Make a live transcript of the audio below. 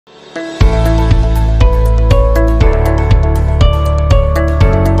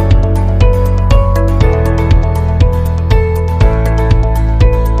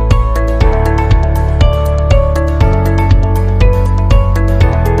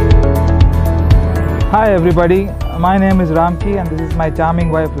Hi everybody, my name is Ramki and this is my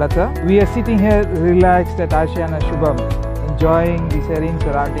charming wife Lata. We are sitting here relaxed at Ashiana Shubham, enjoying the serene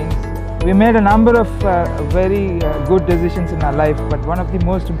surroundings. We made a number of very good decisions in our life, but one of the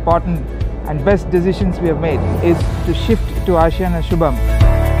most important and best decisions we have made is to shift to Ashiana Shubham.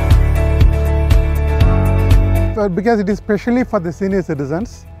 Because it is specially for the senior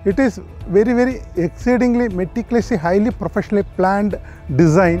citizens, it is very exceedingly meticulously, highly professionally planned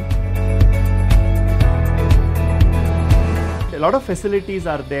design. A lot of facilities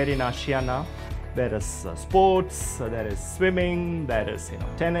are there in Ashiana. There is sports, there is swimming, there is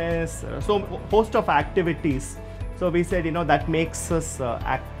tennis, so host of activities. So we said that makes us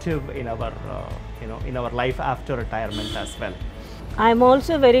active in our in our life after retirement as well. I'm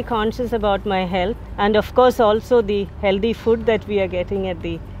also very conscious about my health, and of course also the healthy food that we are getting at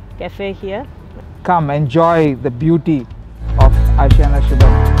the cafe here. Come enjoy the beauty of Ashiana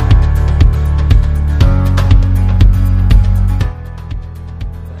Shubham.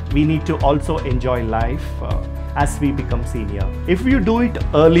 We need to also enjoy life as we become senior. If you do it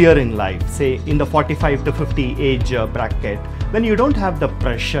earlier in life, say in the 45 to 50 age bracket, then you don't have the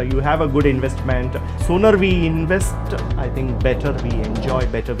pressure, you have a good investment. Sooner we invest, I think better we enjoy,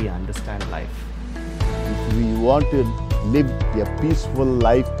 better we understand life. If we want to live a peaceful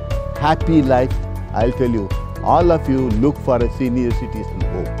life, happy life, I'll tell you, all of you look for a senior citizen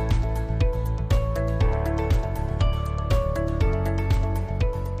home.